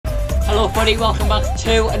Hello buddy, welcome back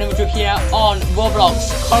to another video here on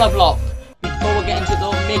Roblox Colour Block. Before we get into it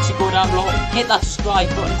though, make sure you go down below, hit that subscribe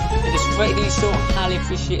button. It is free to do so, highly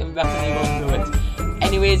appreciate it and definitely go through it.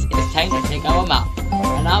 Anyways, it is time to pick our map.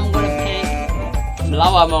 And I'm going to pick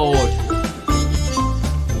Flower Mode.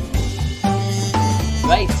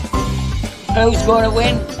 Right, who's going to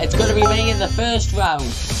win? It's going to be me in the first round.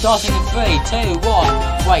 Starting in 3, 2,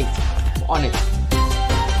 1, wait, on it.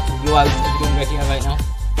 You out if you're doing video right now.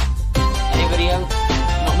 Anybody out?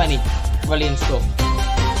 Not many. Brilliant stuff.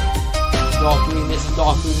 Dark green, this is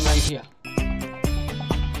dark green right here.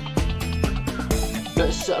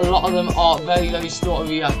 But a lot of them are very, very slow to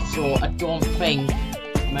react, so I don't think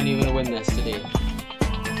many are going to win this today.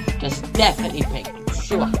 This is definitely pink.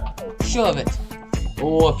 Sure. Sure of it.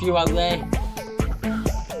 Oh, a few out there.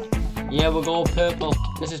 Yeah, we'll go purple.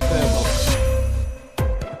 This is purple.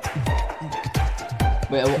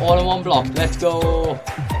 Wait, we're all in one block. Let's go.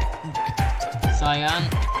 Cyan.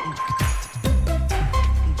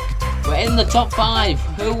 We're in the top 5.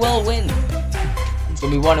 Who will win? It's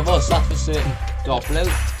gonna be one of us, that's for certain. Dark blue.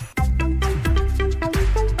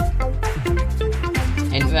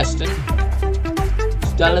 Interesting.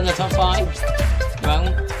 Still in the top 5.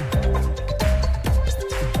 Brown.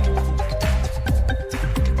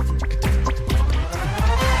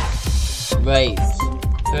 Right.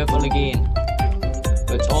 Purple again.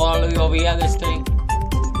 It's all over here this time.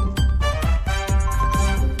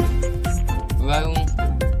 Brown.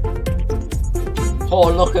 Oh,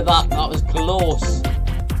 look at that. That was close.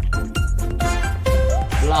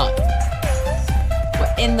 Black.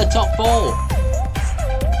 We're in the top 4.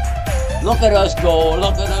 Look at us go.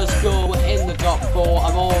 Look at us go. We're in the top 4.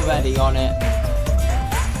 I'm already on it.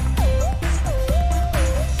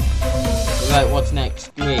 Right, what's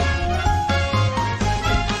next? Grey.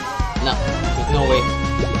 No, there's no way.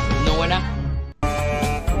 No winner?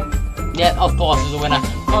 Yeah, of course there's a winner.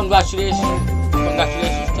 Congratulations.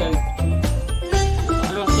 Congratulations to...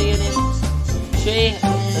 I don't see your name. Shay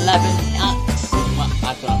 11 X. Well, I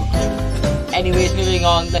don't know. Anyways, moving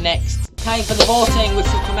on. The next. Time for the voting, which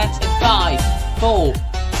will commence in 5, 4,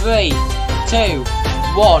 3, 2,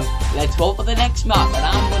 1. Let's vote for the next map, and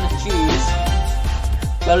I'm going to choose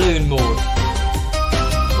Balloon Mode.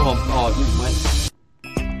 Come on, oh, I didn't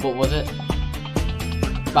win. What was it?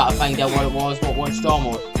 About to find out what it was. What was Star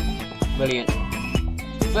Mode? Brilliant.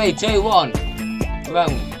 3, 2, 1.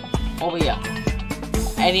 Round. Over here.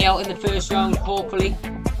 Any out in the first round, hopefully?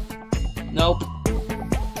 Nope.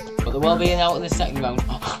 But there will be an out in the second round.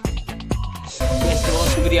 Yes, there was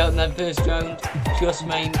somebody out in that first round. Just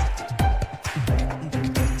mind.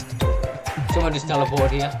 Someone just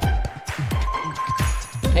teleported here.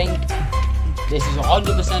 Pink. This is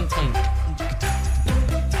 100% pink.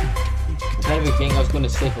 Everything I was going to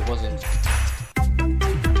say if it wasn't.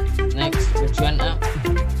 Next, magenta.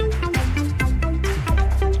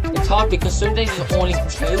 It's hard because sometimes there's only 2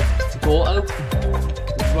 to go out.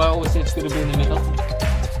 That's why I always say it's going to be in the middle.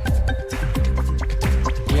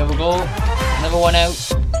 Here we go. Another one out.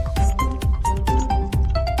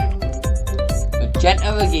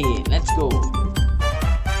 Magenta again. Let's go.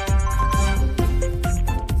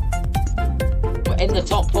 We're in the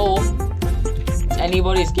top 4.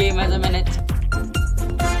 Anybody's game at the minute.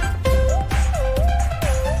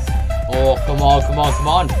 Oh, come on, come on, come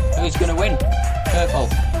on. Who's going to win? Purple.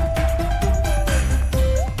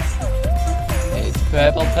 It's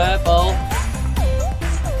purple, purple.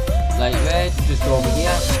 Light red, just over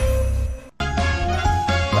here.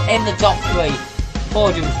 We're in the top 3.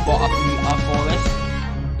 Podium spot for this.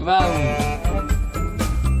 Round.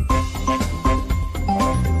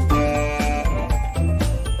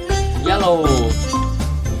 Yellow.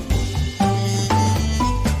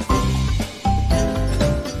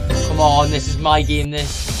 Come on, this is my game,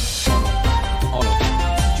 this. Oh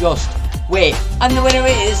no. Just wait. And the winner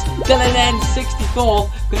is Dylan N64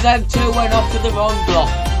 because them 2 went off to the wrong block.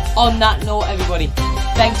 On that note, everybody,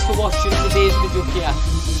 thanks for watching today's video here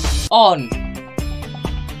on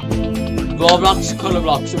Roblox Colour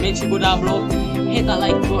Block. So make sure you go down below, hit that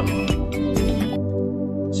like button,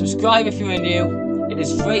 subscribe if you're new. It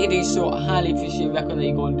is free to do so. I highly appreciate it. Recommend that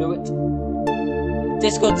you go and do it.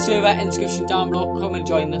 Discord server in the description down below. Come and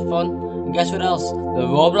join the fun. And guess what else? The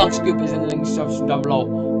Roblox group is in the description down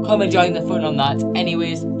below. Come and join the fun on that.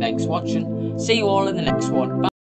 Anyways, thanks for watching. See you all in the next one. Bye.